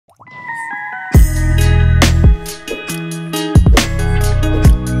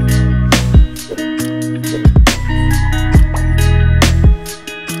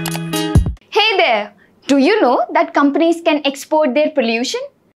know that companies can export their pollution?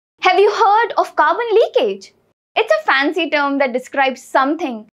 Have you heard of carbon leakage? It's a fancy term that describes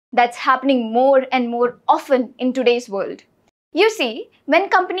something that's happening more and more often in today's world. You see, when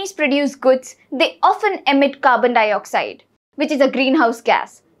companies produce goods, they often emit carbon dioxide, which is a greenhouse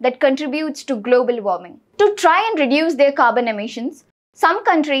gas that contributes to global warming. To try and reduce their carbon emissions, some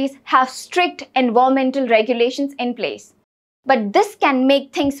countries have strict environmental regulations in place. But this can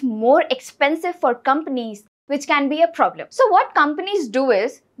make things more expensive for companies, which can be a problem. So what companies do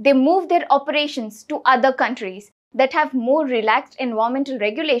is they move their operations to other countries that have more relaxed environmental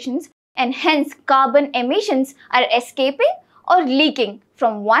regulations, and hence carbon emissions are escaping or leaking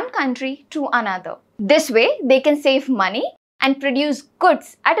from one country to another. This way they can save money and produce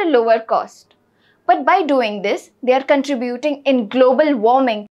goods at a lower cost. But by doing this, they are contributing in global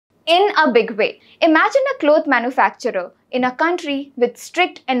warming in a big way. Imagine a cloth manufacturer in a country with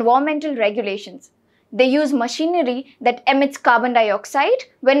strict environmental regulations. They use machinery that emits carbon dioxide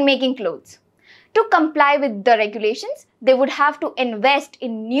when making clothes. To comply with the regulations, they would have to invest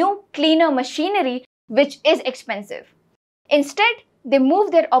in new, cleaner machinery, which is expensive. Instead, they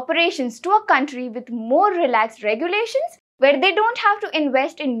move their operations to a country with more relaxed regulations where they don't have to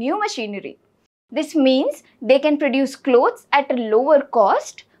invest in new machinery. This means they can produce clothes at a lower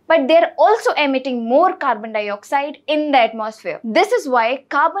cost, but they're also emitting more carbon dioxide in the atmosphere. This is why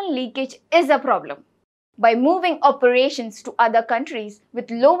carbon leakage is a problem. By moving operations to other countries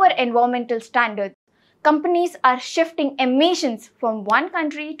with lower environmental standards, companies are shifting emissions from one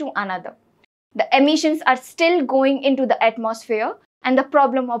country to another. The emissions are still going into the atmosphere, and the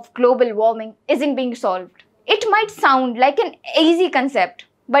problem of global warming isn't being solved. It might sound like an easy concept,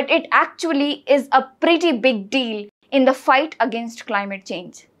 but it actually is a pretty big deal in the fight against climate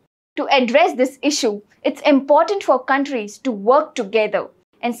change. To address this issue, it's important for countries to work together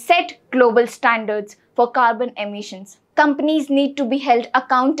and set global standards for carbon emissions. Companies need to be held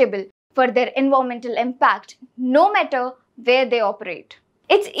accountable for their environmental impact, no matter where they operate.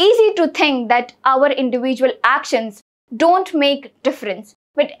 It's easy to think that our individual actions don't make difference,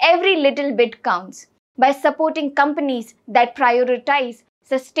 but every little bit counts. By supporting companies that prioritize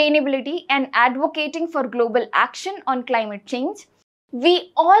sustainability and advocating for global action on climate change,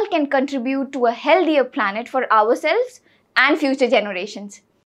 we all can contribute to a healthier planet for ourselves and future generations.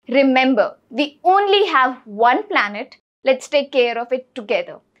 Remember, we only have one planet. Let's take care of it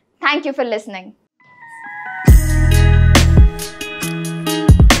together. Thank you for listening.